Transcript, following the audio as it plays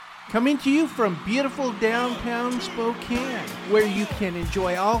Coming to you from beautiful downtown Spokane, where you can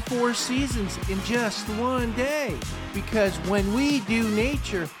enjoy all 4 seasons in just one day. Because when we do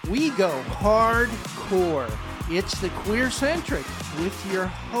nature, we go hardcore. It's the QueerCentric with your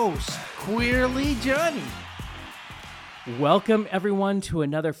host, Queerly Jonny. Welcome, everyone, to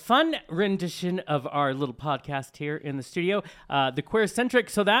another fun rendition of our little podcast here in the studio, the QueerCentric.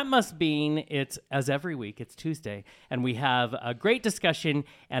 So that must mean it's, as every week, it's Tuesday, and we have a great discussion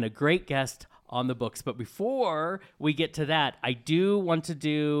and a great guest on the books. But before we get to that, I do want to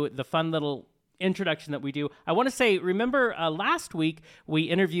do the fun little introduction that we do. I want to say, remember last week we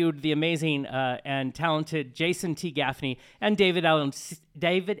interviewed the amazing and talented Jason T. Gaffney and David Allen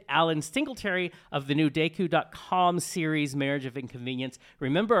Singletary of the new Deku.com series Marriage of Inconvenience.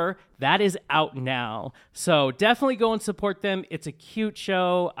 Remember, that is out now. So definitely go and support them. It's a cute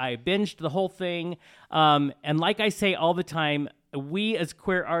show. I binged the whole thing. And like I say all the time, we as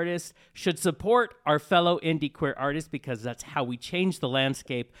queer artists should support our fellow indie queer artists because that's how we change the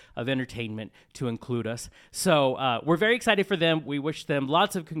landscape of entertainment to include us. So we're very excited for them. We wish them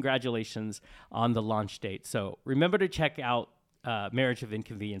lots of congratulations on the launch date. So remember to check out Marriage of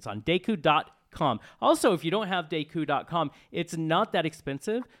Inconvenience on Deku.com. Also, if you don't have Deku.com, it's not that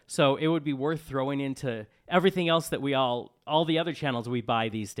expensive, so it would be worth throwing into everything else that we all the other channels we buy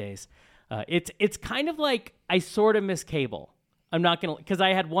these days. It's kind of like I sort of miss cable. I'm not going to, because I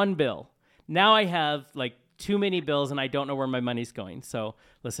had one bill. Now I have like too many bills and I don't know where my money's going. So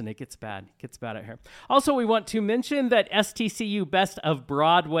listen, it gets bad. It gets bad out here. Also, we want to mention that STCU Best of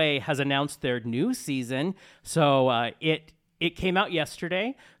Broadway has announced their new season. So it came out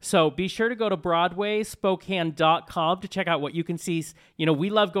yesterday. So be sure to go to BroadwaySpokane.com to check out what you can see. You know, we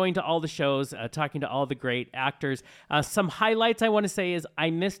love going to all the shows, talking to all the great actors. Some highlights I want to say is I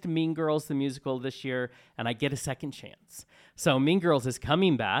missed Mean Girls, the musical this year, and I get a second chance. So Mean Girls is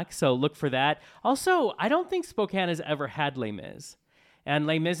coming back, so look for that. Also, I don't think Spokane has ever had Les Mis, and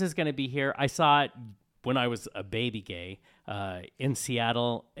Les Mis is going to be here. I saw it when I was a baby gay in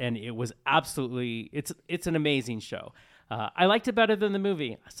Seattle, and it was absolutely, it's an amazing show. I liked it better than the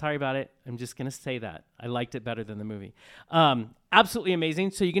movie. Sorry about it. I'm just going to say that. I liked it better than the movie. Absolutely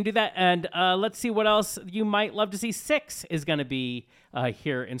amazing. So you can do that. And let's see what else you might love to see. Six is going to be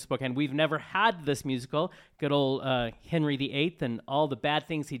here in Spokane. We've never had this musical. Good old Henry VIII and all the bad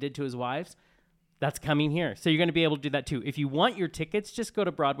things he did to his wives. That's coming here. So you're going to be able to do that too. If you want your tickets, just go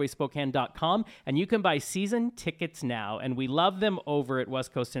to BroadwaySpokane.com and you can buy season tickets now. And we love them over at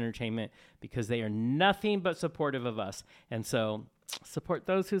West Coast Entertainment because they are nothing but supportive of us. And so support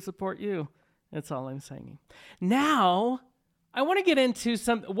those who support you. That's all I'm saying. Now, I want to get into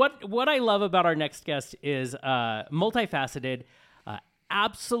what I love about our next guest is multifaceted,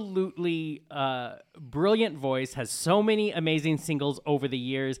 absolutely brilliant voice, has so many amazing singles over the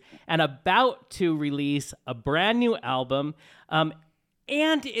years, and about to release a brand new album.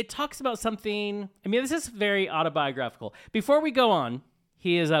 And it talks about something, I mean, this is very autobiographical. Before we go on,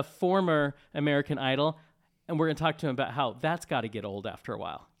 he is a former American Idol, and we're going to talk to him about how that's got to get old after a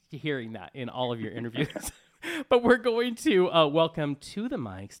while, hearing that in all of your interviews. But we're going to welcome to the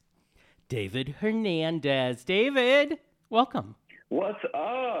mics David Hernandez. David, welcome. What's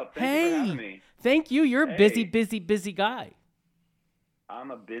up? Thank you for having me. Thank you. You're a busy guy.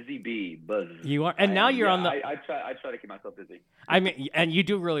 I'm a busy bee. Buzz. You are, and now you're on the. I try to keep myself busy. I mean, and you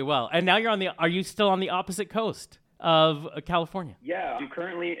do really well. And now you're on the. Are you still on the opposite coast of California? Yeah, I'm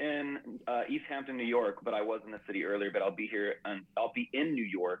currently in East Hampton, New York, but I was in the city earlier. But I'll be here and I'll be in New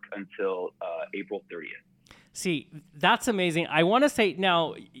York until April 30th. See, that's amazing. I want to say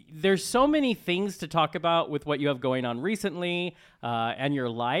now, there's so many things to talk about with what you have going on recently and your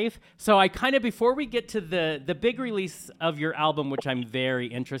life. So I kind of, before we get to the big release of your album, which I'm very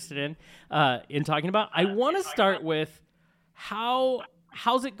interested in talking about, I want to start with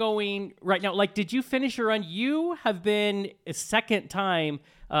how's it going right now? Like, did you finish your run? You have been a second time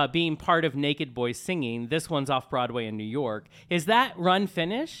being part of Naked Boys Singing. This one's off Broadway in New York. Is that run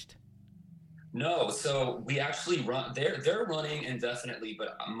finished? No, so we actually run. They're running indefinitely,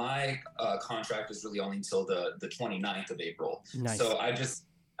 but my contract is really only until the 29th of April. Nice. So I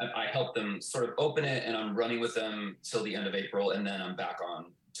help them sort of open it, and I'm running with them till the end of April, and then I'm back on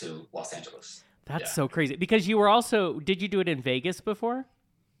to Los Angeles. That's so crazy. Because you were also, did you do it in Vegas before?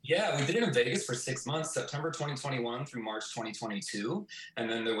 Yeah, we did it in Vegas for 6 months, September 2021 through March 2022, and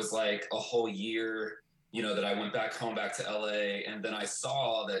then there was like a whole year. You know, that I went back to LA, and then I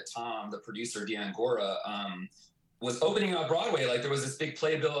saw that Tom, the producer, Deanne Gora, was opening up Broadway. Like, there was this big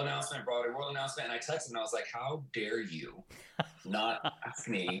Playbill announcement, Broadway World announcement, and I texted him, and I was like, how dare you not ask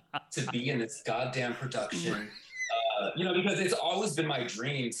me to be in this goddamn production? Because it's always been my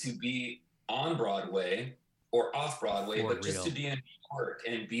dream to be on Broadway or off Broadway, but just to be in New York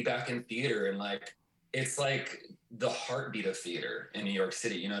and be back in theater. And like, it's like the heartbeat of theater in New York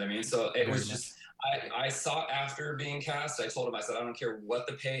City. You know what I mean? So it was just, I sought after being cast. I told him, I said, I don't care what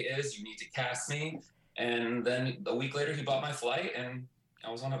the pay is, you need to cast me. And then a week later he bought my flight and I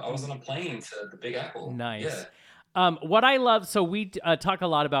was on a plane to the Big Apple. Nice. Yeah. What I love, so we talk a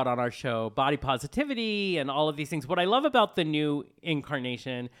lot about on our show body positivity and all of these things. What I love about the new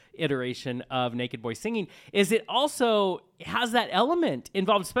iteration of Naked Boy Singing is it also has that element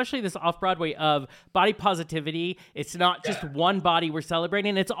involved, especially this off-Broadway of body positivity. It's not just one body we're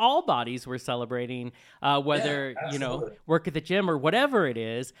celebrating. It's all bodies we're celebrating, whether, work at the gym or whatever it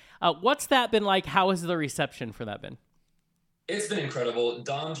is. What's that been like? How has the reception for that been? It's been incredible.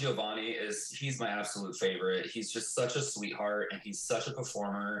 Don Giovanni he's my absolute favorite. He's just such a sweetheart and he's such a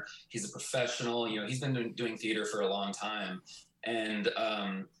performer. He's a professional. He's been doing theater for a long time. And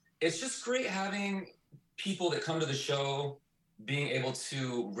it's just great having people that come to the show being able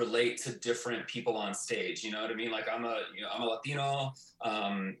to relate to different people on stage. You know what I mean? Like I'm a Latino.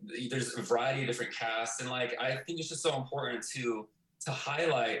 There's a variety of different casts. And like, I think it's just so important to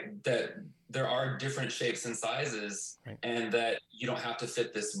highlight that there are different shapes and sizes and that you don't have to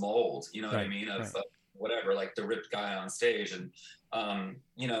fit this mold, you know what I mean? Of whatever, like the ripped guy on stage. And,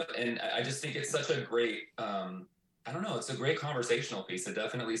 and I just think it's such a great, it's a great conversational piece. It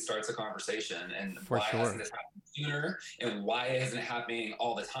definitely starts a conversation and hasn't this happened sooner and why isn't it happening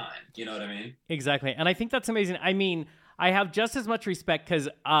all the time? You know what I mean? Exactly. And I think that's amazing. I mean, I have just as much respect because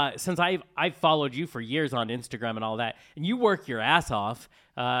since I've followed you for years on Instagram and all that, and you work your ass off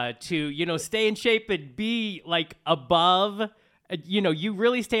to stay in shape and be like above. You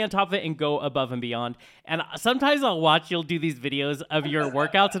really stay on top of it and go above and beyond. And sometimes you'll do these videos of your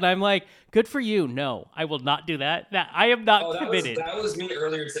workouts and I'm like, good for you. No, I will not do that. I am not committed. That was me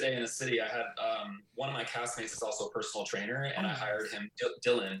earlier today in the city. I had one of my castmates is also a personal trainer and I hired him,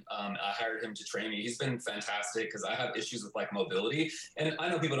 Dylan. I hired him to train me. He's been fantastic because I have issues with like mobility. And I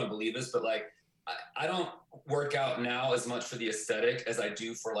know people don't believe this, but like, I don't work out now as much for the aesthetic as I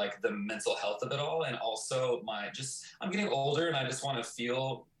do for like the mental health of it all. And also I'm getting older and I just want to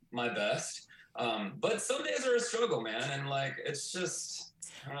feel my best. But some days are a struggle, man. And like, it's just,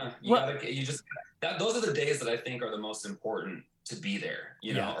 those are the days that I think are the most important to be there,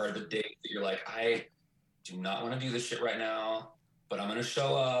 or the days that you're like, I do not want to do this shit right now, but I'm going to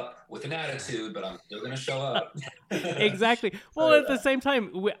show up with an attitude, but I'm still going to show up. Exactly. Well, at the same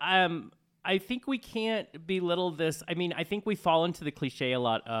time, I think we can't belittle this. I mean, I think we fall into the cliche a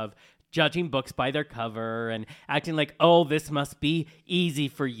lot of judging books by their cover and acting like, oh, this must be easy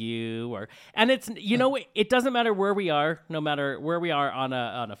for you. And it's, it doesn't matter where we are, no matter where we are on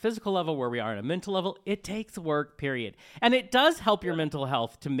a physical level, where we are on a mental level, it takes work, period. And it does help your mental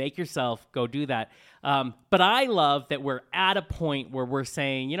health to make yourself go do that. But I love that we're at a point where we're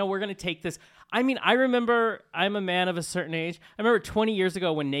saying, we're going to take this. I mean, I remember, I'm a man of a certain age. I remember 20 years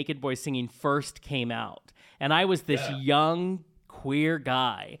ago when Naked Boy Singing first came out. And I was this young queer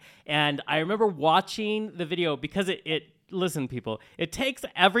guy. And I remember watching the video because listen, people, it takes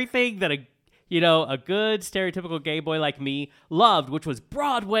everything that a good stereotypical gay boy like me loved, which was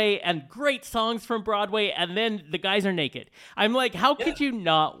Broadway and great songs from Broadway, and then the guys are naked. I'm like, how could you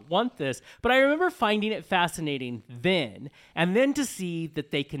not want this? But I remember finding it fascinating then, and then to see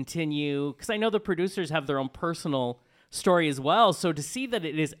that they continue, because I know the producers have their own personal story as well, so to see that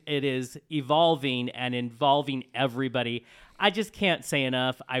it is evolving and involving everybody, I just can't say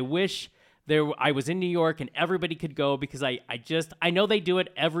enough. I wish I was in New York and everybody could go because I know they do it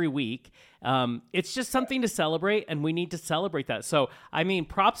every week. It's just something to celebrate and we need to celebrate that. So, I mean,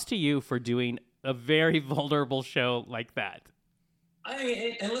 props to you for doing a very vulnerable show like that. I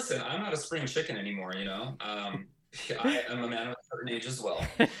mean, and listen, I'm not a spring chicken anymore, I am a man of a certain age as well.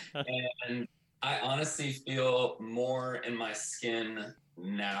 And I honestly feel more in my skin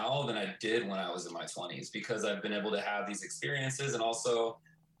now than I did when I was in my 20s because I've been able to have these experiences and also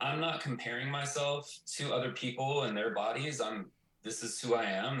I'm not comparing myself to other people and their bodies. This is who I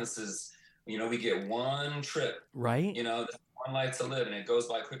am. This is, we get one trip, right? There's one life to live and it goes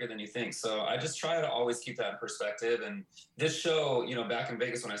by quicker than you think. So I just try to always keep that in perspective. And this show, back in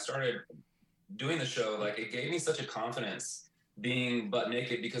Vegas, when I started doing the show, like it gave me such a confidence being butt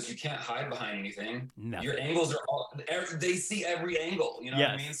naked because you can't hide behind anything. Nothing. Your angles are they see every angle, what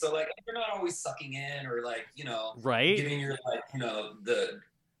I mean? So like, you're not always sucking in or like, right. Giving your like,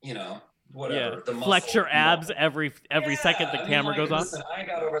 whatever. The muscle, flex your abs every second the camera goes off. Listen, I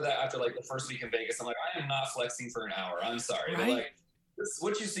got over that after like the first week in Vegas. I'm like, I am not flexing for an hour. I'm sorry. Right? But like,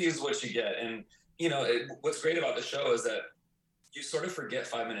 what you see is what you get. And, what's great about the show is that you sort of forget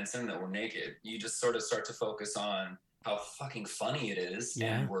 5 minutes in that we're naked. You just sort of start to focus on how fucking funny it is.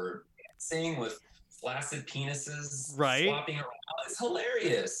 Yeah. And we're dancing with flaccid penises right? flopping around. It's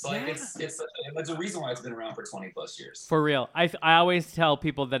hilarious. Like Yeah. it's a reason why it's been around for 20 plus years. For real. I always tell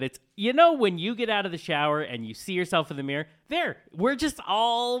people that it's, when you get out of the shower and you see yourself in the mirror, we're just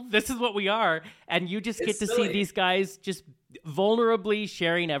this is what we are. And you just get to see these guys just vulnerably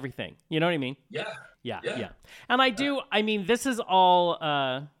sharing everything. You know what I mean? Yeah. Yeah. And this is all,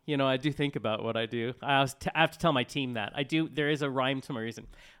 I do think about what I do. I have to tell my team that. There is a rhyme to my reason,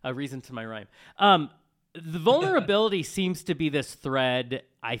 a reason to my rhyme. The vulnerability seems to be this thread,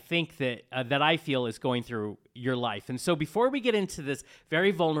 I think, that I feel is going through your life. And so before we get into this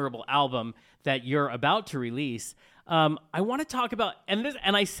very vulnerable album that you're about to release, I want to talk about, and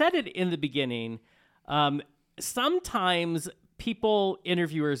I said it in the beginning, sometimes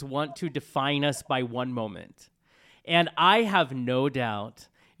interviewers want to define us by one moment. And I have no doubt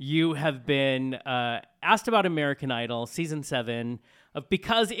you have been asked about American Idol season 7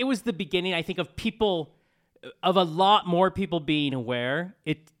 because it was the beginning, I think, of a lot more people being aware.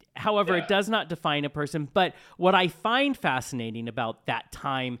 However, it does not define a person. But what I find fascinating about that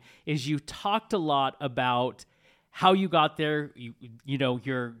time is you talked a lot about how you got there.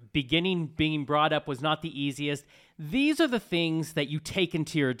 Your beginning being brought up was not the easiest. These are the things that you take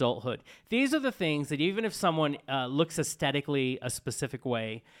into your adulthood. These are the things that even if someone looks aesthetically a specific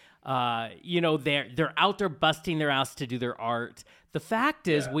way, they're out there busting their ass to do their art. The fact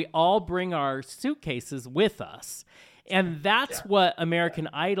is, we all bring our suitcases with us. And that's what American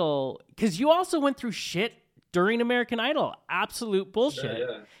Idol, because you also went through shit during American Idol. Absolute bullshit.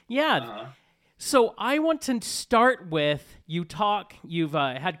 Yeah. Uh-huh. So I want to start with, you've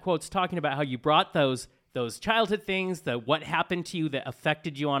had quotes talking about how you brought those childhood things, what happened to you that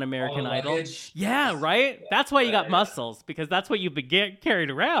affected you on American Idol. Yeah, right? Yeah, that's why you got muscles, because that's what you've been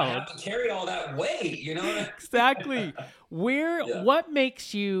carried around. I have to carry all that weight, Exactly. What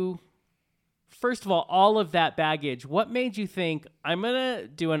makes you, first of all of that baggage, what made you think, I'm going to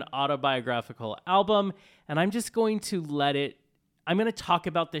do an autobiographical album, and I'm just going to I'm going to talk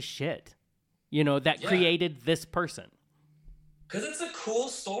about this shit, that created this person? Because it's a cool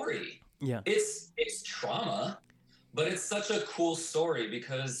story. Yeah. It's trauma, but it's such a cool story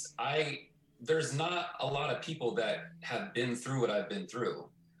because there's not a lot of people that have been through what I've been through.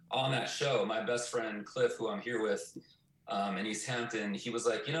 On that show, my best friend Cliff, who I'm here with in East Hampton, he was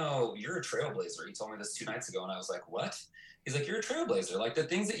like, you're a trailblazer. He told me this 2 nights ago, and I was like, what? He's like, you're a trailblazer. Like, the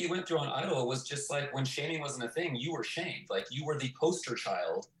things that you went through on Idol was just like when shaming wasn't a thing, you were shamed. Like, you were the poster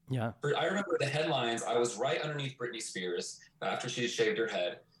child. Yeah. I remember the headlines. I was right underneath Britney Spears after she had shaved her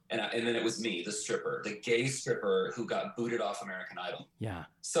head. And then it was me, the stripper, the gay stripper who got booted off American Idol. Yeah.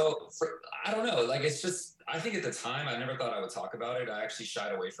 So I don't know, like, it's just, I think at the time, I never thought I would talk about it. I actually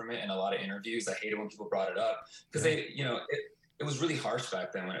shied away from it in a lot of interviews. I hated when people brought it up because it was really harsh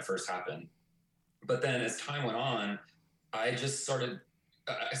back then when it first happened. But then as time went on, I started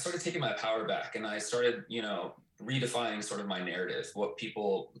taking my power back, and I started, redefining sort of my narrative, what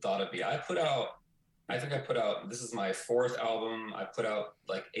people thought of me. I think I put out, this is my 4th album. I put out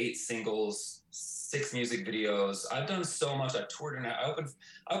like 8 singles, 6 music videos. I've done so much. I've toured, and I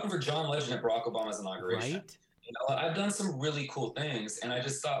opened for John Legend at Barack Obama's inauguration. Right. I've done some really cool things, and I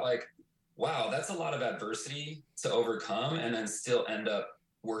just thought, like, wow, that's a lot of adversity to overcome and then still end up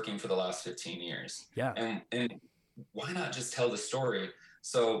working for the last 15 years. Yeah. And why not just tell the story?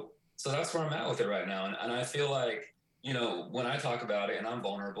 So that's where I'm at with it right now. And I feel like, when I talk about it and I'm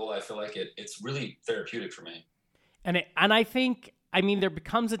vulnerable, I feel like it's really therapeutic for me. And I think, there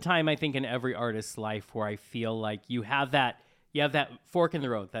becomes a time, I think, in every artist's life where I feel like you have that fork in the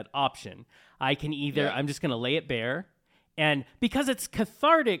road, that option. I can either, I'm just going to lay it bare, and because it's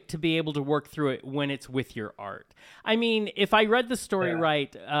cathartic to be able to work through it when it's with your art. If I read the story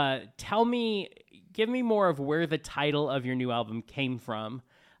right, give me more of where the title of your new album came from.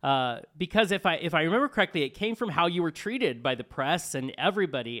 Because if I remember correctly, it came from how you were treated by the press and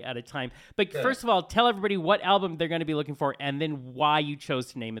everybody at a time. But first of all, tell everybody what album they're going to be looking for, and then why you chose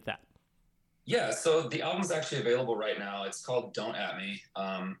to name it that. Yeah, so the album's actually available right now. It's called Don't At Me.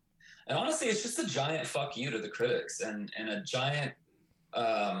 And honestly, it's just a giant fuck you to the critics and a giant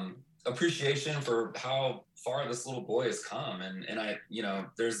appreciation for how far this little boy has come. And I,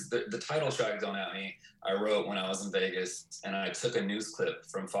 there's the title track, Don't At Me, I wrote when I was in Vegas, and I took a news clip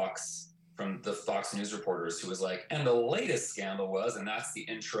from the Fox News reporters who was like, and the latest scandal was, and that's the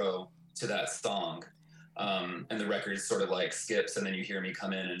intro to that song. And the record sort of like skips, and then you hear me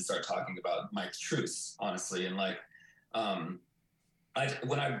come in and start talking about my truths, honestly. And like,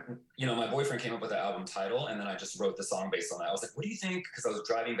 my boyfriend came up with the album title, and then I just wrote the song based on that. I was like, what do you think? Because I was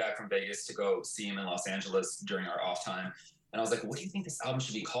driving back from Vegas to go see him in Los Angeles during our off time. And I was like, what do you think this album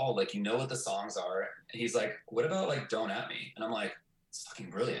should be called? Like, you know what the songs are. And he's like, what about like Don't At Me? And I'm like, it's fucking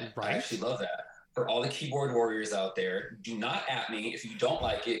brilliant. Right? I actually love that. For all the keyboard warriors out there, do not at me. If you don't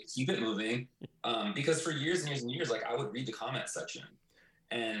like it, keep it moving. Because for years and years and years, like I would read the comment section.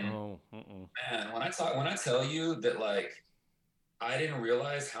 And man, when I tell you that like, I didn't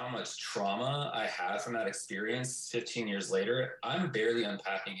realize how much trauma I had from that experience 15 years later. I'm barely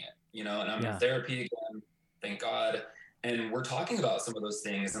unpacking it, and I'm in therapy again, thank God. And we're talking about some of those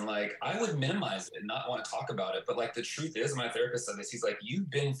things. And like, I would minimize it and not want to talk about it. But like, the truth is, my therapist said this, he's like, you've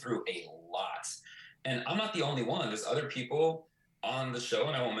been through a lot. And I'm not the only one. There's other people on the show,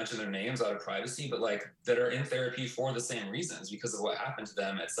 and I won't mention their names out of privacy, but like that are in therapy for the same reasons because of what happened to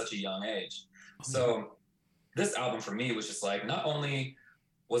them at such a young age. So this album for me was just like, not only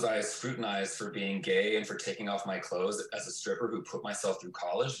was I scrutinized for being gay and for taking off my clothes as a stripper who put myself through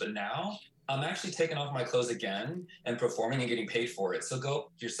college, but now I'm actually taking off my clothes again and performing and getting paid for it. So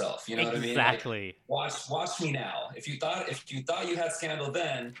go yourself. You know what I mean? Exactly. Like, watch me now. If you thought you had scandal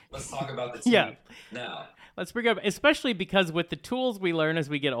then, let's talk about the tea now. Let's bring it up, especially because with the tools we learn as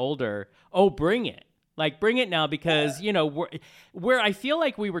we get older, bring it. Like, bring it now, because, where I feel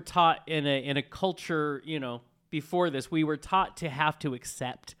like we were taught in a culture, before this, we were taught to have to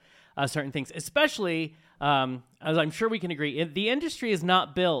accept certain things, especially, as I'm sure we can agree, the industry is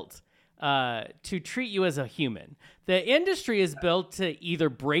not built to treat you as a human. The industry is built to either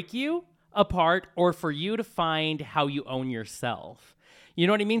break you apart or for you to find how you own yourself. You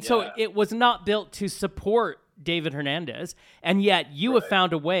know what I mean? Yeah. So it was not built to support David Hernandez, and yet you have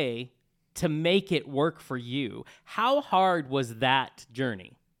found a way to make it work for you. How hard was that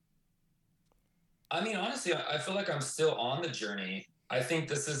journey? I mean, honestly, I feel like I'm still on the journey. I think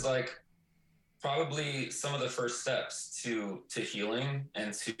this is like probably some of the first steps to healing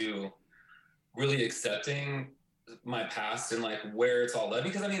and to really accepting my past and like where it's all led.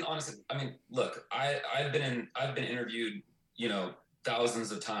 Because I mean, honestly, look, I've been interviewed,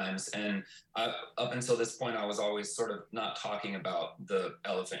 thousands of times, and up until this point, I was always sort of not talking about the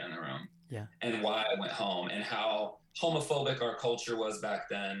elephant in the room. Yeah. And why I went home and how homophobic our culture was back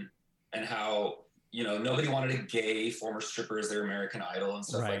then, and how, nobody wanted a gay former stripper as their American Idol and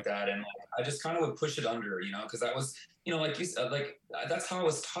stuff like that. And like, I just kind of would push it under, because that was, like you said, like that's how I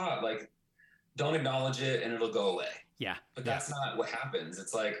was taught, like, don't acknowledge it and it'll go away. Yeah. But that's not what happens.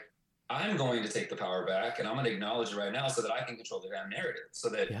 It's like, I'm going to take the power back and I'm going to acknowledge it right now so that I can control the damn narrative, so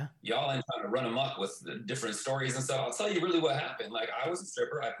that y'all ain't trying to run amok with the different stories and stuff. I'll tell you really what happened. Like, I was a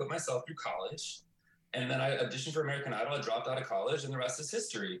stripper. I put myself through college, and then I auditioned for American Idol. I dropped out of college, and the rest is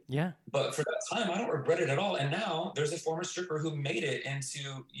history. Yeah. But for that time, I don't regret it at all. And now there's a former stripper who made it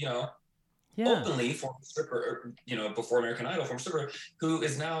into, openly former stripper, before American Idol, former stripper, who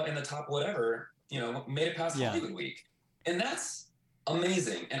is now in the top whatever, made it past Hollywood Week. And that's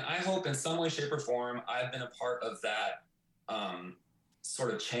amazing. And I hope in some way, shape, or form, I've been a part of that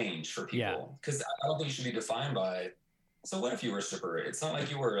sort of change for people. Because I don't think you should be defined by, so what if you were a stripper? It's not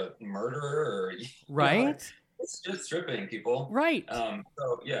like you were a murderer or it's just stripping, people. Right.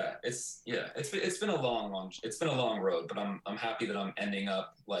 So yeah, it's been a long road, but I'm happy that I'm ending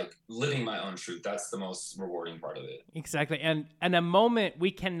up like living my own truth. That's the most rewarding part of it. Exactly. And a moment,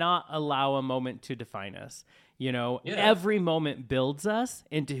 we cannot allow a moment to define us. Every moment builds us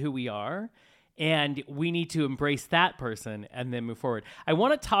into who we are, and we need to embrace that person and then move forward. I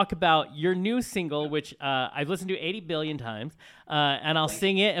want to talk about your new single, which I've listened to 80 billion times, and I'll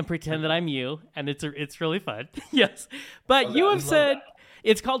sing it and pretend that I'm you, and it's really fun. Yes. But you have said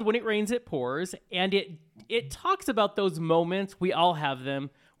it's called When It Rains, It Pours, and it talks about those moments, we all have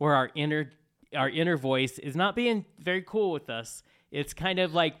them, where our inner voice is not being very cool with us. It's kind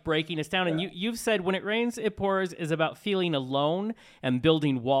of like breaking us down. And you've said When It Rains, It Pours is about feeling alone and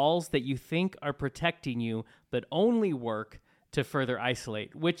building walls that you think are protecting you, but only work to further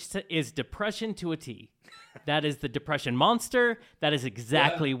isolate, which is depression to a T. That is the depression monster. That is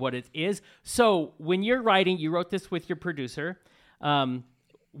exactly what it is. So when you're writing, you wrote this with your producer.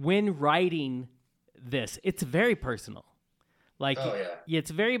 When writing this, it's very personal. Like,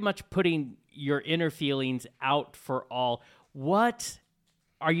 it's very much putting your inner feelings out for all. What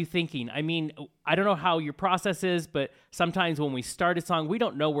are you thinking? I mean, I don't know how your process is, but sometimes when we start a song, we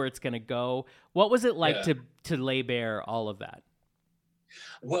don't know where it's going to go. What was it like to lay bare all of that?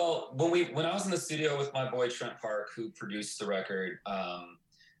 Well, when I was in the studio with my boy Trent Park, who produced the record,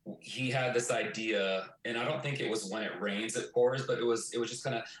 he had this idea, and I don't think it was when it rains it pours, but it was just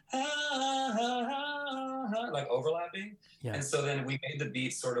kind of like overlapping. Yeah. And so then we made the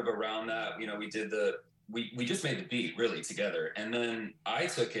beat sort of around that. You know, we just made the beat really together, and then I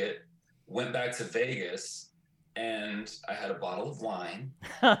took it, went back to Vegas, and I had a bottle of wine,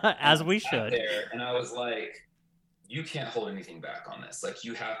 as we should. There, and I was like, you can't hold anything back on this. Like,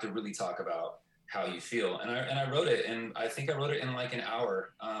 you have to really talk about how you feel. And I wrote it, and I think I wrote it in like an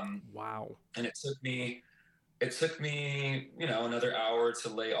hour. Wow. And it took me, you know, another hour to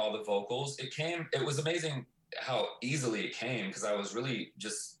lay all the vocals. It was amazing how easily it came, because I was really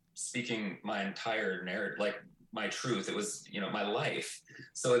just speaking my entire narrative, like my truth. It was, you know, my life.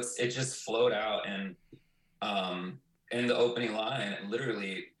 So it just flowed out. And the opening line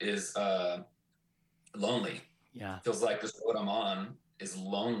literally is lonely. Yeah. Feels like this road I'm on is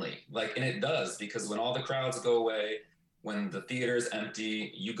lonely. Like, and it does, because when all the crowds go away, when the theater's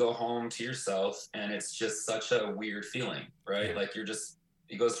empty, you go home to yourself, and it's just such a weird feeling, right? Yeah. Like, you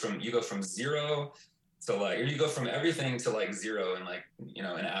go from zero to like, or you go from everything to like zero in like, you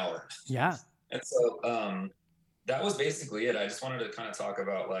know, an hour. Yeah. And so that was basically it. I just wanted to kind of talk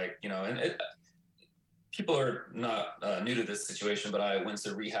about, like, you know, and people are not new to this situation, but I went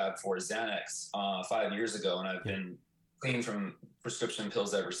to rehab for Xanax 5 years ago, and I've been clean from prescription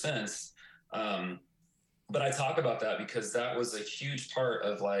pills ever since. But I talk about that because that was a huge part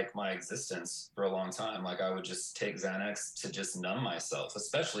of like my existence for a long time. Like, I would just take Xanax to just numb myself,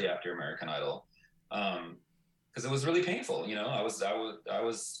 especially after American Idol. Because it was really painful, you know. I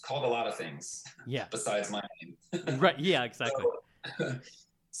was called a lot of things, besides my name. Right. Yeah. Exactly.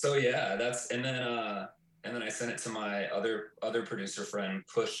 So yeah, and then I sent it to my other producer friend,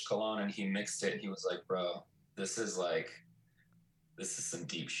 Push Cologne, and he mixed it. And he was like, "Bro, this is some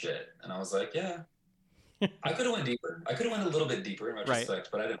deep shit." And I was like, "Yeah, I could have went deeper. I could have went a little bit deeper in retrospect,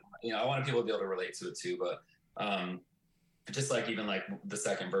 but I didn't. You know, I wanted people to be able to relate to it too. But just like even like the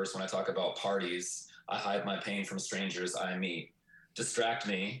second verse, when I talk about parties, I hide my pain from strangers I meet. Distract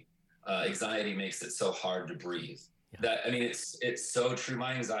me. Anxiety makes it so hard to breathe." Yeah. That, I mean, it's so true.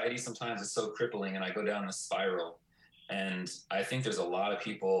 My anxiety sometimes is so crippling, and I go down the spiral. And I think there's a lot of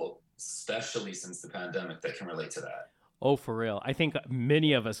people, especially since the pandemic, that can relate to that. Oh, for real. I think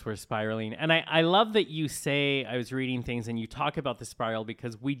many of us were spiraling. And I love that you say, I was reading things and you talk about the spiral,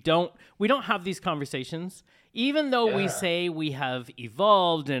 because we don't have these conversations. Even though we say we have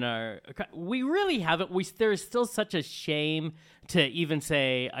evolved we really haven't. There's still such a shame to even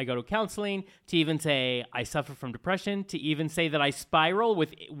say I go to counseling, to even say I suffer from depression, to even say that I spiral,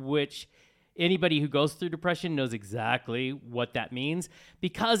 with which anybody who goes through depression knows exactly what that means,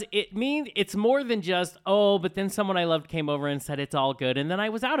 because it means it's more than just, oh, but then someone I loved came over and said it's all good, and then I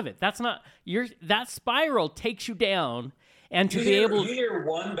was out of it. That's not that spiral takes you down, and you hear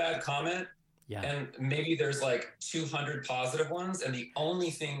one bad comment, and maybe there's like 200 positive ones, and the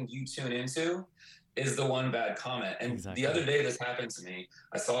only thing you tune into is the one bad comment. And The other day this happened to me.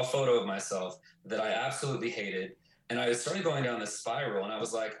 I saw a photo of myself that I absolutely hated. And I started going down this spiral, and I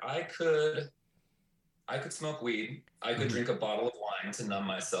was like, I could smoke weed. I could drink a bottle of wine to numb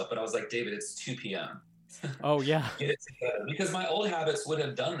myself. But I was like, David, it's 2 p.m. Oh, yeah. Get it together. Because my old habits would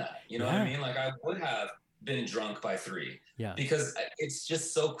have done that. You know what I mean? Like, I would have been drunk by 3. Yeah. Because it's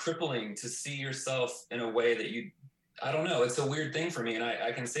just so crippling to see yourself in a way that I don't know. It's a weird thing for me. And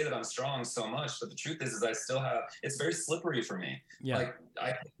I can say that I'm strong so much, but the truth is I still have, it's very slippery for me. Yeah. Like,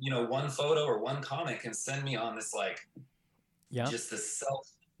 one photo or one comment can send me on this, like, just this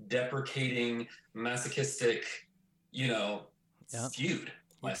self-deprecating, masochistic, feud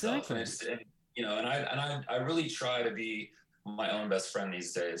myself. Exactly. And I really try to be my own best friend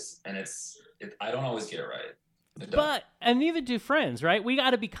these days. And I don't always get it right. And neither do friends, right? We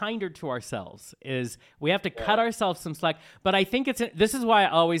got to be kinder to ourselves. We have to cut ourselves some slack. But I think this is why I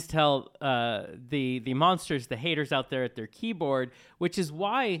always tell the monsters, the haters out there at their keyboard, which is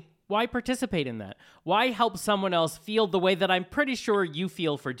why participate in that? Why help someone else feel the way that I'm pretty sure you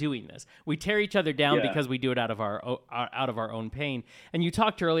feel for doing this? We tear each other down because we do it out of our own pain. And you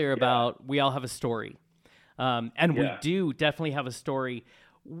talked earlier about we all have a story, and we do definitely have a story.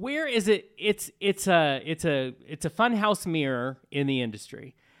 Where is it? It's a fun house mirror in the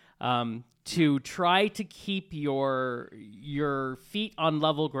industry, to try to keep your feet on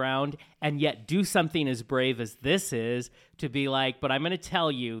level ground and yet do something as brave as this is, to be like, but I'm going to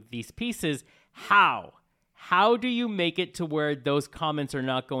tell you these pieces. How do you make it to where those comments are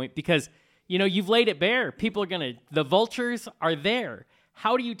not going? Because, you've laid it bare. People are the vultures are there.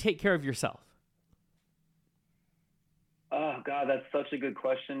 How do you take care of yourself? Oh God, that's such a good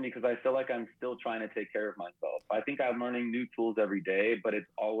question because I feel like I'm still trying to take care of myself. I think I'm learning new tools every day, but it's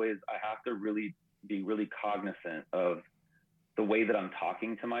always, I have to really be really cognizant of the way that I'm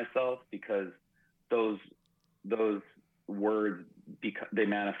talking to myself, because those words, they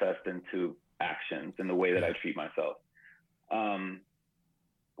manifest into actions in the way that I treat myself.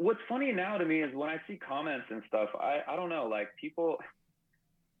 What's funny now to me is when I see comments and stuff, I don't know, like people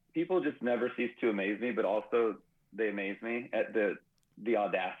just never cease to amaze me, but also they amaze me at the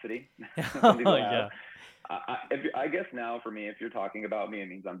audacity some people have. I guess now for me, if you're talking about me, it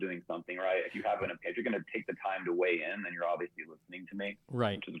means I'm doing something right. If you're going to take the time to weigh in, then you're obviously listening to me,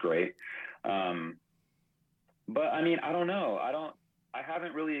 right? Which is great. But I mean, I don't know. I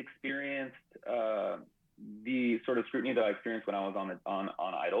haven't really experienced the sort of scrutiny that I experienced when I was on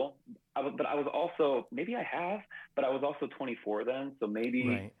Idol. But I was also, maybe I have, but I was also 24 then, so maybe.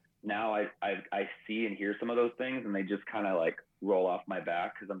 Right. Now I see and hear some of those things, and they just kind of like roll off my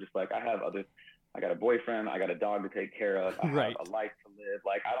back, because I'm just like, I got a boyfriend, I got a dog to take care of, I have a life to live.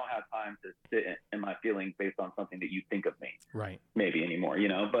 Like, I don't have time to sit in my feelings based on something that you think of me, right? Maybe anymore,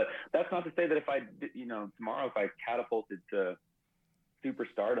 But that's not to say that if I, tomorrow if I catapulted to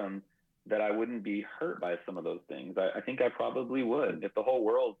superstardom, that I wouldn't be hurt by some of those things. I think I probably would, if the whole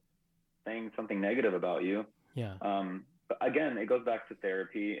world's saying something negative about you. Yeah. Again, it goes back to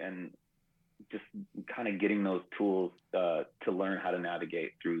therapy and just kind of getting those tools to learn how to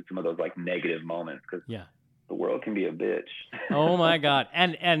navigate through some of those like negative moments, because the world can be a bitch. Oh my God.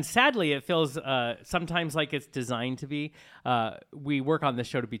 And sadly, it feels sometimes like it's designed to be. We work on this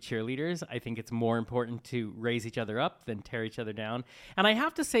show to be cheerleaders. I think it's more important to raise each other up than tear each other down. And I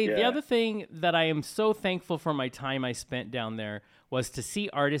have to say, the other thing that I am so thankful for my time I spent down there was to see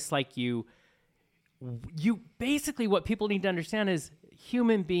artists like you. You basically, what people need to understand is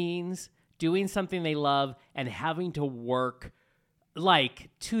human beings doing something they love and having to work like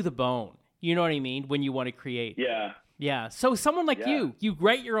to the bone. You know what I mean? When you want to create. Yeah. Yeah. So someone like you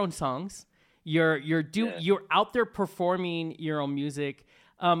write your own songs. You're out there performing your own music.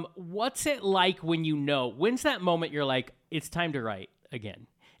 What's it like when's that moment you're like, it's time to write again?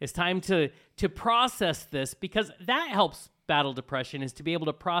 It's time to process this, because that helps battle depression, is to be able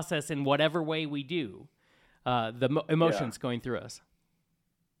to process in whatever way we do the emotions going through us.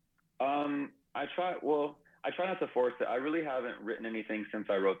 I try not to force it. I really haven't written anything since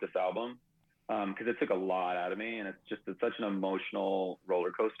I wrote this album, because it took a lot out of me, and it's such an emotional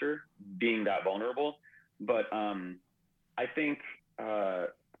roller coaster being that vulnerable. But I think I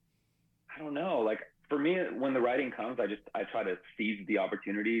don't know, like for me, when the writing comes, I try to seize the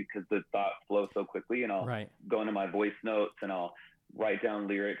opportunity, because the thoughts flow so quickly, and I'll go into my voice notes and I'll write down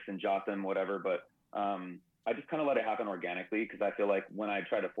lyrics and jot them, whatever. But I just kind of let it happen organically, because I feel like when I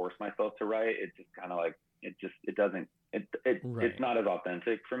try to force myself to write, it just kind of like, it's not as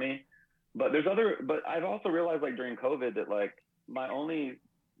authentic for me. But but I've also realized, like during COVID, that like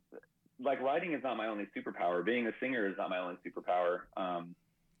writing is not my only superpower. Being a singer is not my only superpower. I'm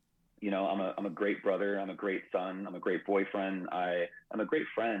a great brother. I'm a great son. I'm a great boyfriend. I'm a great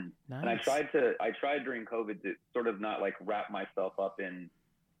friend. Nice. And I tried during COVID to sort of not like wrap myself up in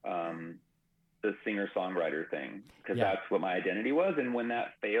the singer-songwriter thing, because that's what my identity was. And when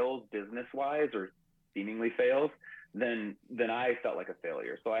that fails business-wise, or seemingly fails, then I felt like a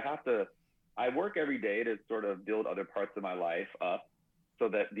failure. So I work every day to sort of build other parts of my life up, so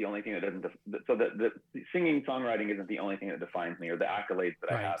that the only thing so that the singing, songwriting isn't the only thing that defines me, or the accolades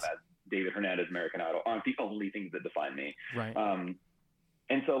that I have as David Hernandez, American Idol, aren't the only things that define me. Right.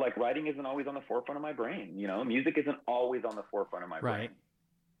 And so like writing isn't always on the forefront of my brain. Music isn't always on the forefront of my brain.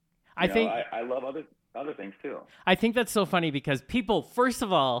 I think I love other things too. I think that's so funny, because people, first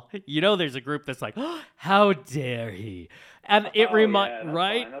of all, there's a group that's like, oh, how dare he? And it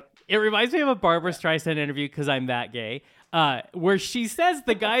it reminds me of a Barbra Streisand interview, because I'm that gay, where she says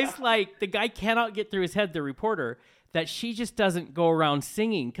the guy cannot get through his head, the reporter, that she just doesn't go around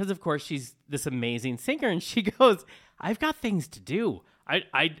singing, because of course she's this amazing singer, and she goes, I've got things to do.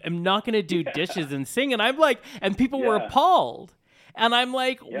 I am not going to do dishes and sing. And I'm like, and people were appalled. And I'm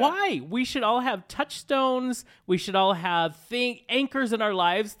like, why? We should all have touchstones. We should all have anchors in our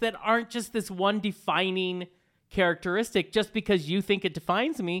lives that aren't just this one defining characteristic. Just because you think it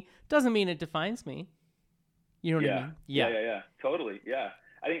defines me doesn't mean it defines me. You know what I mean? Yeah. Totally. Yeah.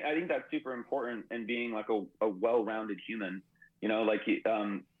 I think that's super important in being like a well-rounded human,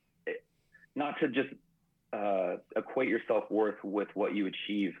 not to just equate your self-worth with what you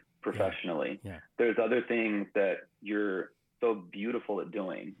achieve professionally. Yeah. There's other things that you're so beautiful at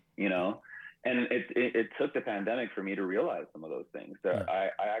doing, and it took the pandemic for me to realize some of those things. I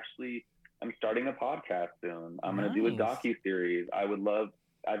actually I'm starting a podcast soon. I'm going to do a docuseries.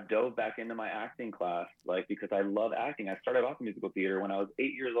 I've dove back into my acting class, like, because I love acting. I started off in musical theater when I was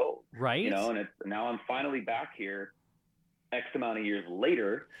 8 years old. Right. You know, and now I'm finally back here X amount of years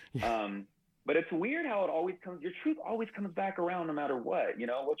later. But it's weird how your truth always comes back around no matter what, you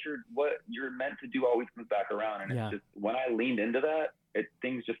know, what you're meant to do always comes back around. And it's just, when I leaned into that,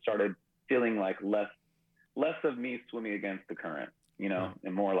 things just started feeling like less of me swimming against the current, you know,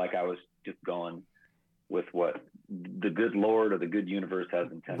 and more like I was just going with what the good Lord or the good universe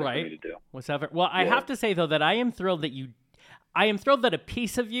has intended for me to do. Whatever. Well, I have to say though that I am thrilled that a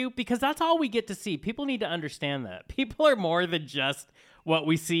piece of you, because that's all we get to see. People need to understand that people are more than just what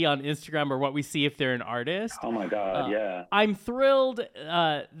we see on Instagram or what we see if they're an artist. Oh my God. Yeah. I'm thrilled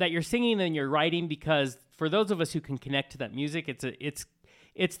that you're singing and you're writing, because for those of us who can connect to that music,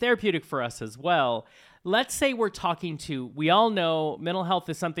 it's therapeutic for us as well. Let's say we all know mental health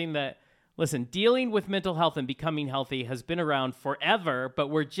is something that, listen, dealing with mental health and becoming healthy has been around forever, but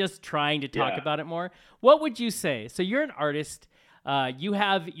we're just trying to talk about it more. What would you say? So you're an artist, you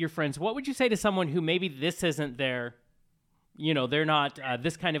have your friends. What would you say to someone who maybe this isn't their, you know, they're not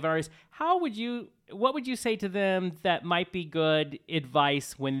this kind of artist? What would you say to them that might be good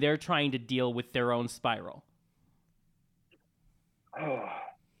advice when they're trying to deal with their own spiral?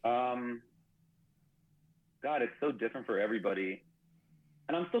 God, it's so different for everybody.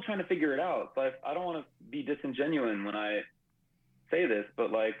 And I'm still trying to figure it out. So I don't want to be disingenuous when I say this,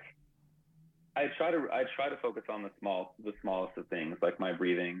 but like, I try to focus on the smallest of things, like my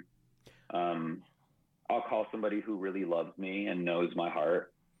breathing. I'll call somebody who really loves me and knows my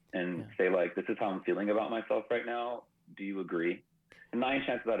heart and say, like, this is how I'm feeling about myself right now. Do you agree? And 9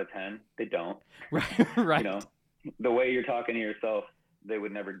 chances out of 10, they don't. Right. You know, the way you're talking to yourself, they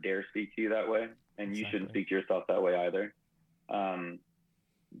would never dare speak to you that way. And you shouldn't speak to yourself that way either.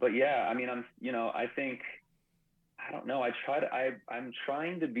 But yeah, I mean, I think, I don't know. I'm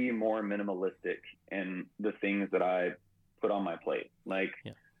trying to be more minimalistic in the things that I put on my plate. Like,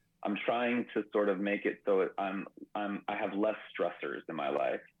 I'm trying to sort of make it so I have less stressors in my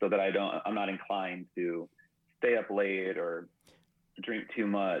life, so that I'm not inclined to stay up late or drink too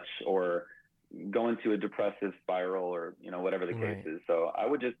much or go into a depressive spiral or, you know, whatever the case is. So I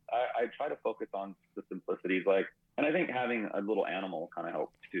try to focus on the simplicities, like, and I think having a little animal kind of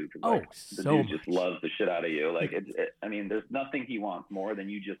helps too, because the dude just loves the shit out of you. Like, I mean, there's nothing he wants more than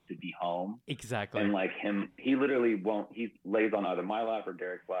you just to be home. Exactly. And like he literally he lays on either my lap or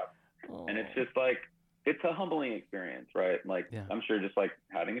Derek's lap. Oh. And it's just like, it's a humbling experience, right? Like, I'm sure just like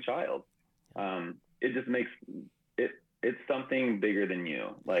having a child, it just makes it's something bigger than you,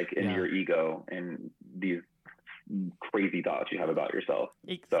 like in your ego and these crazy thoughts you have about yourself.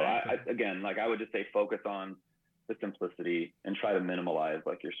 Exactly. So I would just say focus on the simplicity and try to minimalize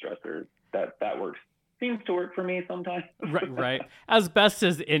like your stressors. That works. Seems to work for me sometimes. Right. As best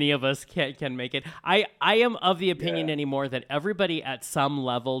as any of us can make it. I am of the opinion anymore that everybody at some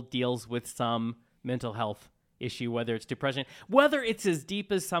level deals with some mental health issue, whether it's depression, whether it's as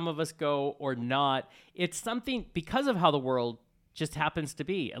deep as some of us go or not. It's something because of how the world just happens to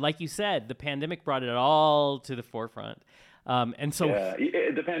be. Like you said, the pandemic brought it all to the forefront. And so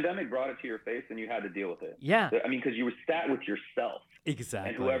the pandemic brought it to your face and you had to deal with it. Yeah. I mean, because you were sat with yourself.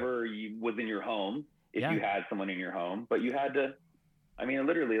 Exactly. And whoever was in your home, if you had someone in your home, but you had to, I mean,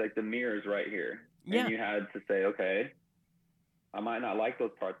 literally, like, the mirror's right here. And you had to say, okay, I might not like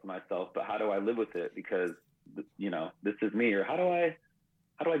those parts of myself, but how do I live with it? Because, you know, this is me. Or how do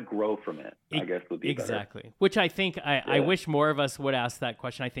I grow from it? I guess would be exactly better. Which I think I wish more of us would ask that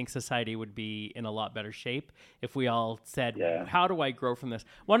question. I think society would be in a lot better shape if we all said, how do I grow from this?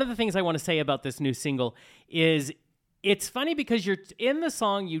 One of the things I want to say about this new single is it's funny because you're in the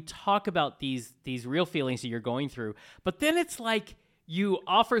song, you talk about these real feelings that you're going through, but then it's like you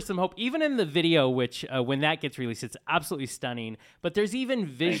offer some hope, even in the video, which when that gets released, it's absolutely stunning. But there's even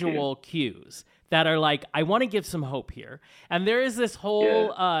visual cues that are like, I want to give some hope here. And there is this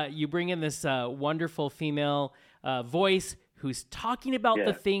whole, you bring in this wonderful female voice who's talking about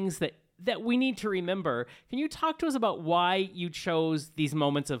the things that we need to remember. Can you talk to us about why you chose these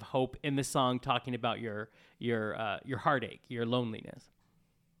moments of hope in the song, talking about your heartache, your loneliness?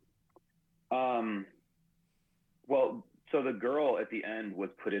 Well, so the girl at the end was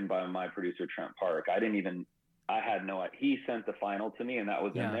put in by my producer, Trent Park. I had no idea. He sent the final to me and that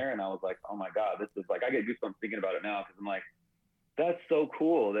was in there. And I was like, oh my God, this is like, I get goosebumps thinking about it now. Cause I'm like, that's so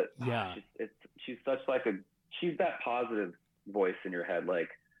cool that she's such like she's that positive voice in your head. Like,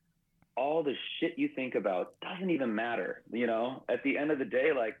 all the shit you think about doesn't even matter. You know, at the end of the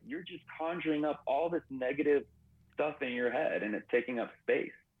day, like, you're just conjuring up all this negative stuff in your head and it's taking up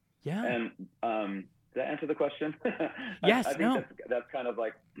space. Yeah. And does that answer the question? Yes. I think that's kind of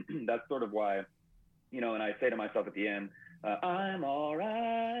like, that's sort of why, and I say to myself at the end, I'm all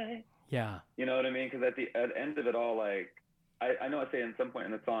right. Yeah. You know what I mean? Because at the end of it all, like, I know I say at some point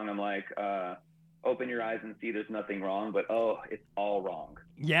in the song, I'm like, open your eyes and see there's nothing wrong, but it's all wrong.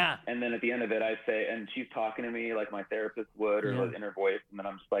 Yeah. And then at the end of it, I say, and she's talking to me like my therapist would, or in her voice, and then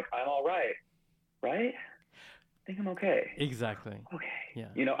I'm just like, I'm all right, right? I think I'm okay. Exactly. Okay.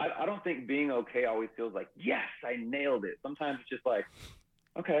 Yeah. I don't think being okay always feels like, yes, I nailed it. Sometimes it's just like,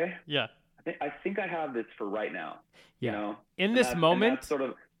 okay. Yeah. I think I have this for right now. Yeah. In this moment, sort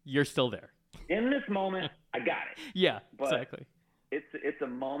of, you're still there. In this moment, I got it. Yeah, but exactly. It's a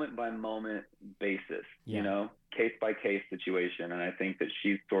moment by moment basis, case by case situation. And I think that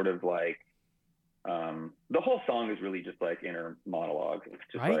she's sort of like, the whole song is really just like inner monologue. It's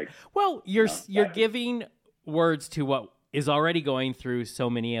just right? like, well, you're giving words to what is already going through so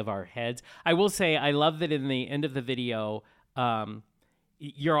many of our heads. I will say, I love that in the end of the video,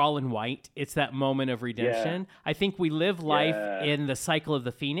 you're all in white. It's that moment of redemption. Yeah. I think we live life in the cycle of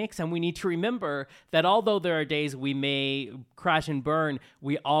the phoenix, and we need to remember that although there are days we may crash and burn,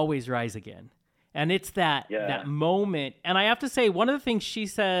 we always rise again. And it's that moment. And I have to say, one of the things she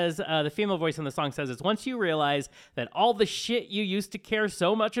says, the female voice in the song says, is once you realize that all the shit you used to care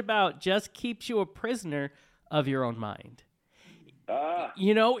so much about just keeps you a prisoner of your own mind.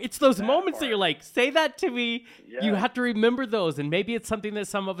 It's those moments that you're like, say that to me. Yeah. You have to remember those. And maybe it's something that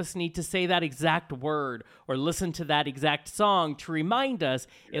some of us need to say that exact word or listen to that exact song to remind us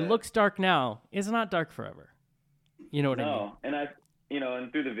it looks dark now. It's not dark forever. You know what I mean? No. And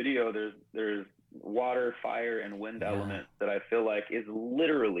and through the video, there's water, fire, and wind elements that I feel like is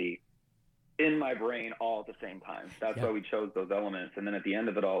literally in my brain all at the same time. That's why we chose those elements. And then at the end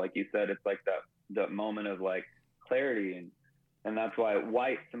of it all, like you said, it's like that moment of like clarity, and that's why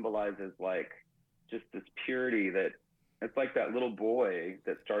white symbolizes like just this purity, that it's like that little boy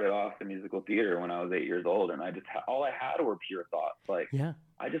that started off in musical theater when I was 8 years old, and I just all I had were pure thoughts. Like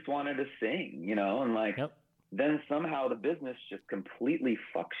I just wanted to sing, and like then somehow the business just completely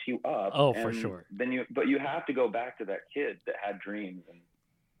fucks you up. Oh, for sure. Then you have to go back to that kid that had dreams, and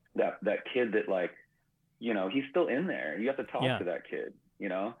that kid that like, he's still in there. You have to talk to that kid,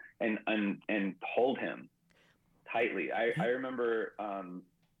 and hold him tightly. I remember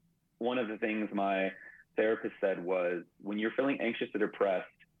one of the things my therapist said was, when you're feeling anxious or depressed,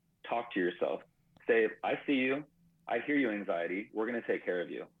 talk to yourself. Say, I see you. I hear you, anxiety. We're going to take care of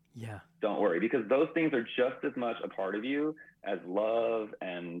you. Yeah. Don't worry, because those things are just as much a part of you as love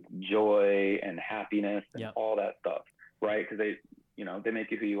and joy and happiness and all that stuff, right? Because they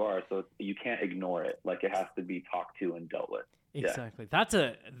make you who you are. So you can't ignore it. Like, it has to be talked to and dealt with. Exactly.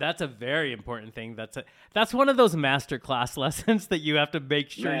 Yeah. That's a very important thing. That's one of those masterclass lessons that you have to make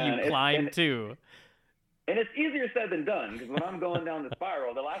sure you climb to. And it's easier said than done, because when I'm going down the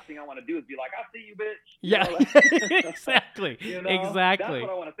spiral, the last thing I want to do is be like, I see you, bitch. Yeah, exactly. Exactly. That's what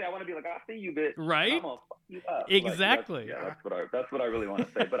I want to say. I want to be like, I see you, bitch. Right. I'm gonna fuck you up. Exactly. Like, that's what I really want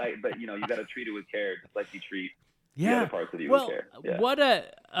to say. But you got to treat it with care, just like you treat the other parts of you with care. Yeah. What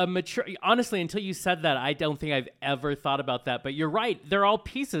a mature. Honestly, until you said that, I don't think I've ever thought about that. But you're right; they're all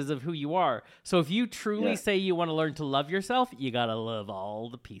pieces of who you are. So if you truly say you want to learn to love yourself, you gotta love all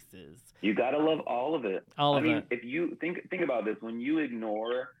the pieces. You gotta love all of it. I mean, if you think about this, when you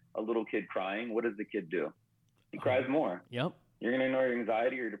ignore a little kid crying, what does the kid do? He cries more. Yep. You're going to ignore your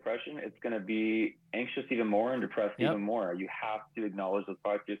anxiety or your depression. It's going to be anxious even more and depressed even more. You have to acknowledge those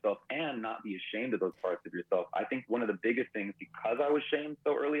parts of yourself and not be ashamed of those parts of yourself. I think one of the biggest things, because I was shamed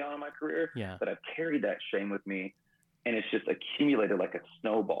so early on in my career, that I've carried that shame with me, and it's just accumulated like a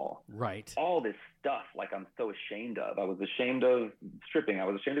snowball. Right. All this stuff, like, I'm so ashamed of. I was ashamed of stripping. I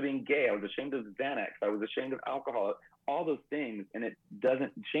was ashamed of being gay. I was ashamed of Xanax. I was ashamed of alcohol. All those things, and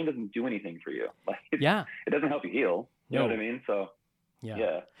shame doesn't do anything for you. Like, it doesn't help you heal. You know what I mean? So,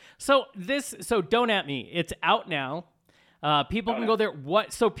 So Don't At Me, it's out now. People can go there.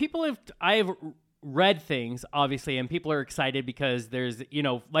 I have read things, obviously, and people are excited because there's,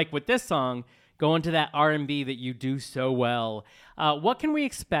 like with this song, going to that R&B that you do so well. What can we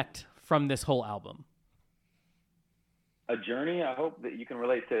expect from this whole album? A journey. I hope that you can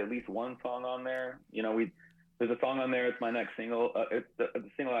relate to at least one song on there. There's a song on there. It's my next single. It's the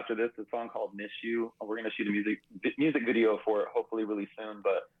single after this. A song called "Miss You." We're going to shoot a music video for it, hopefully really soon.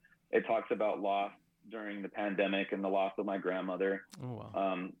 But it talks about loss during the pandemic and the loss of my grandmother. Oh,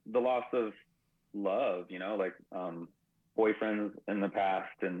 wow. The loss of love. Boyfriends in the past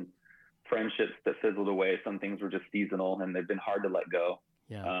and friendships that fizzled away. Some things were just seasonal and they've been hard to let go.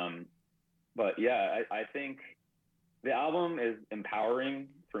 Yeah. But yeah, I think the album is empowering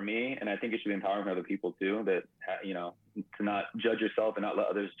for me, and I think it should be empowering for other people too, that, you know, to not judge yourself and not let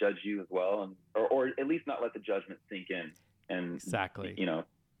others judge you as well. And, or at least not let the judgment sink in and, exactly, you know,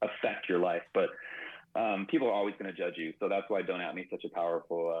 affect your life. But people are always going to judge you. So that's why Don't At Me is such a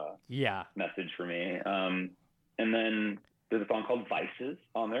powerful message for me. And then there's a song called Vices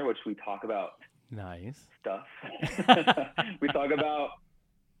on there, which we talk about stuff. We talk about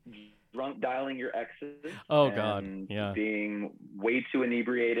drunk dialing your exes. Oh, God. Yeah. Being way too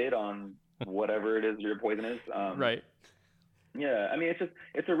inebriated on whatever it is your poison is. Right. Yeah. I mean,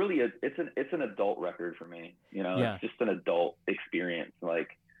 it's an adult record for me, you know, yeah. It's just an adult experience.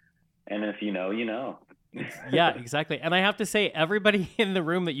 Like, and if you know, you know. Yeah, exactly. And I have to say, everybody in the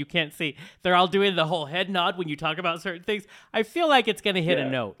room that you can't see, they're all doing the whole head nod when you talk about certain things. I feel like it's going to hit a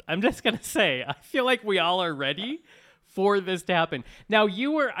note. I'm just going to say, I feel like we all are ready for this to happen. Now,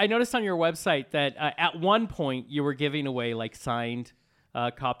 I noticed on your website that at one point you were giving away like signed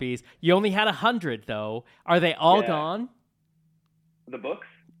copies. You only had 100 though. Are they all gone? The books?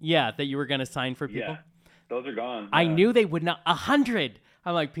 Yeah, that you were going to sign for people? Yeah, those are gone. I knew they would not. 100.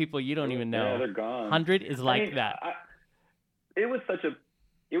 I'm like, people, you don't even know. Yeah, they're gone. 100 is like that. It was such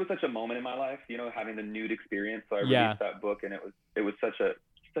a moment in my life, you know, having the nude experience. So I released that book, and it was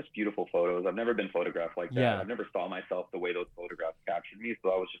such beautiful photos. I've never been photographed like that. Yeah. I've never saw myself the way those photographs captured me. So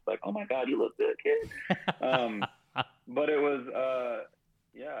I was just like, oh my God, you look good, kid. But it was,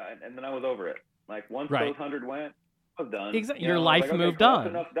 and then I was over it. Like once those 100 went, I was done. Exactly. Your life moved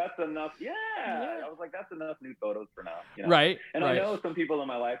on. That's enough. Yeah. I was like, that's enough nude photos for now. You know? Right. And I know some people in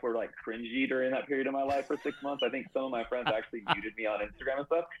my life were like cringy during that period of my life for 6 months. I think some of my friends actually muted me on Instagram and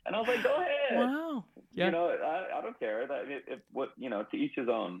stuff. And I was like, go ahead. Wow. Yeah. You know, I don't care. That to each his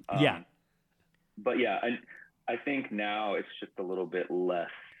own. Yeah. But yeah, I think now it's just a little bit less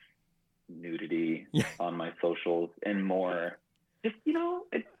nudity on my socials and more just, you know,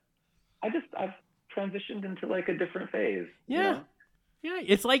 I've transitioned into like a different phase. Yeah. You know? Yeah.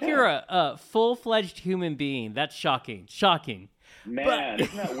 It's like you're a full-fledged human being. That's shocking. Man,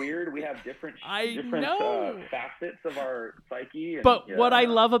 isn't that weird? We have different facets of our psyche. And, but what I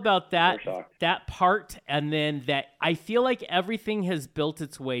love about that part, and then that I feel like everything has built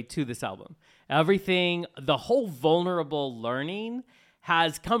its way to this album. Everything, the whole vulnerable learning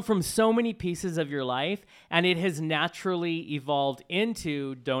has come from so many pieces of your life, and it has naturally evolved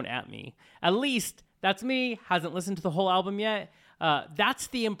into Don't At Me. At least that's me. Hasn't listened to the whole album yet. That's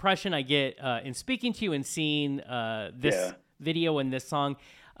the impression I get in speaking to you and seeing this video and this song.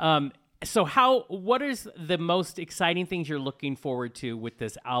 So what is the most exciting things you're looking forward to with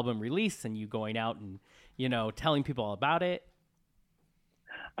this album release and you going out and, you know, telling people all about it?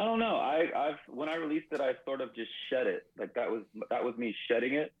 I don't know. When I released it, I sort of just shed it. Like that was me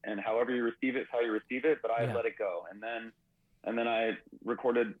shedding it, and however you receive it, how you receive it. But I let it go, and then I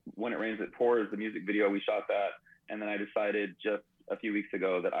recorded When It Rains It Pours, the music video. We shot that, and then I decided just a few weeks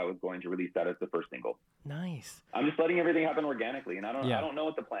ago that I was going to release that as the first single. Nice. I'm just letting everything happen organically, and I don't know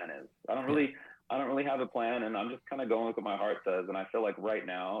what the plan is. I don't really have a plan, and I'm just kind of going with what my heart says. And I feel like right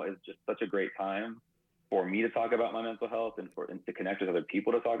now is just such a great time for me to talk about my mental health and to connect with other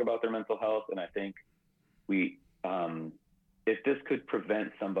people to talk about their mental health. And I think if this could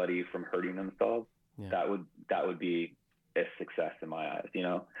prevent somebody from hurting themselves, that would be a success in my eyes, you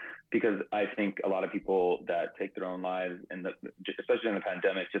know, because I think a lot of people that take their own lives, and especially in the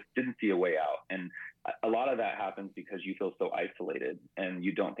pandemic, just didn't see a way out. And a lot of that happens because you feel so isolated and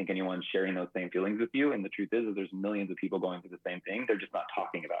you don't think anyone's sharing those same feelings with you. And the truth is there's millions of people going through the same thing. They're just not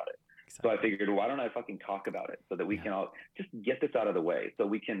talking about it. Exactly. So I figured, why don't I fucking talk about it so that we can all just get this out of the way, so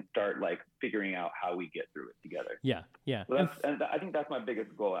we can start like figuring out how we get through it together. Yeah. Yeah. So and I think that's my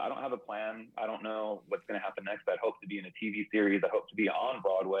biggest goal. I don't have a plan. I don't know what's going to happen next. I hope to be in a TV series. I hope to be on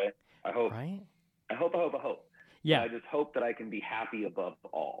Broadway. I hope. Right? I hope. Yeah. But I just hope that I can be happy above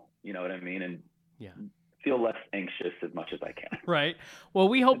all. You know what I mean? And feel less anxious as much as I can. Right. Well,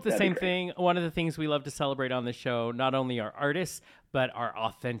 we hope the same thing. One of the things we love to celebrate on the show, not only our artists, but our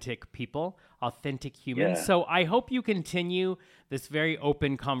authentic people, authentic humans. Yeah. So I hope you continue this very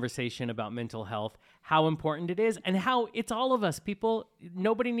open conversation about mental health, how important it is, and how it's all of us, people.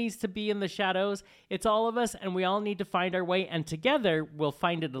 Nobody needs to be in the shadows. It's all of us, and we all need to find our way, and together we'll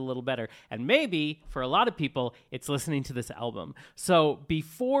find it a little better. And maybe, for a lot of people, it's listening to this album. So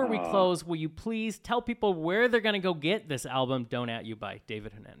before we close, will you please tell people where they're going to go get this album, Don't At You by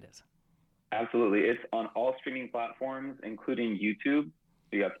David Hernandez? Absolutely. It's on all streaming platforms, including YouTube.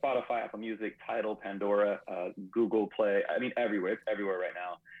 So you got Spotify, Apple Music, Tidal, Pandora, Google Play. I mean, everywhere. It's everywhere right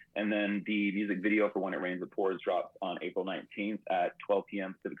now. And then the music video for When It Rains It Pours drops on April 19th at 12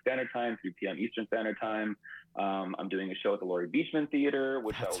 p.m. Pacific Standard Time, 3 p.m. Eastern Standard Time. I'm doing a show at the Laurie Beachman Theater,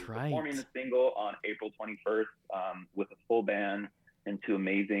 which I will be performing the single on April 21st with a full band and 2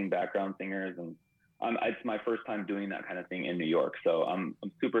 amazing background singers. And it's my first time doing that kind of thing in New York. So I'm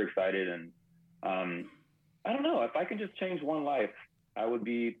super excited. And I don't know, if I can just change one life, I would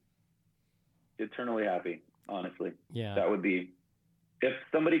be eternally happy, honestly. Yeah. That would be, if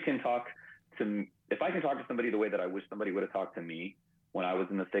somebody can talk to, if I can talk to somebody the way that I wish somebody would have talked to me when I was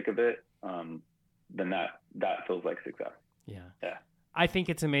in the thick of it, then that feels like success. Yeah. Yeah. I think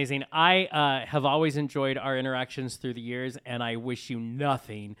it's amazing. I have always enjoyed our interactions through the years, and I wish you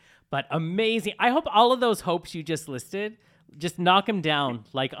nothing but amazing. I hope all of those hopes you just listed, just knock them down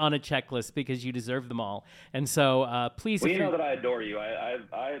like on a checklist, because you deserve them all. And so please. Well, you know that I adore you.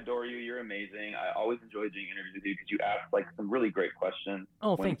 I adore you. You're amazing. I always enjoy doing interviews with you because you ask like some really great questions.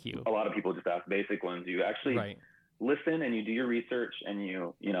 Oh, thank you. A lot of people just ask basic ones. You actually listen and you do your research, and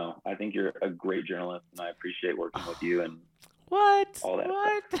you know, I think you're a great journalist, and I appreciate working with you and all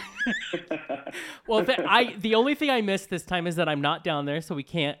that stuff. Well, the only thing I missed this time is that I'm not down there, so we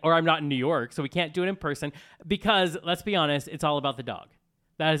can't, or I'm not in New York, so we can't do it in person, because let's be honest, it's all about the dog.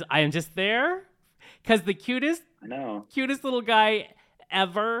 I am just there because the cutest little guy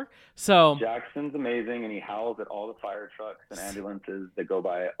ever. So Jackson's amazing, and he howls at all the fire trucks and ambulances that go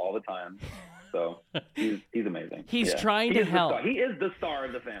by all the time. So he's amazing. He's trying to help. He is the star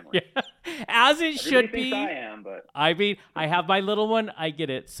of the family. Yeah. As it should be. I am, but I mean, I have my little one. I get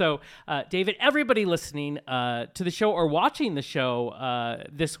it. So, David, everybody listening to the show or watching the show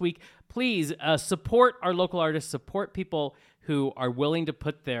this week, please support our local artists. Support people who are willing to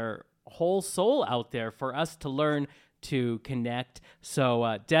put their whole soul out there for us to learn, to connect.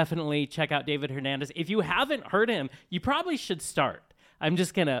 So definitely check out David Hernandez. If you haven't heard him, you probably should start. I'm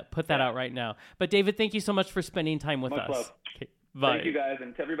just going to put that out right now. But David, thank you so much for spending time with us. Love. Okay, bye. Thank you, guys.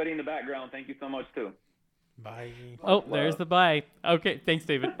 And to everybody in the background, thank you so much, too. Bye. Oh, there's the bye. Okay, thanks,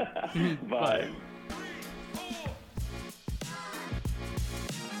 David. Bye.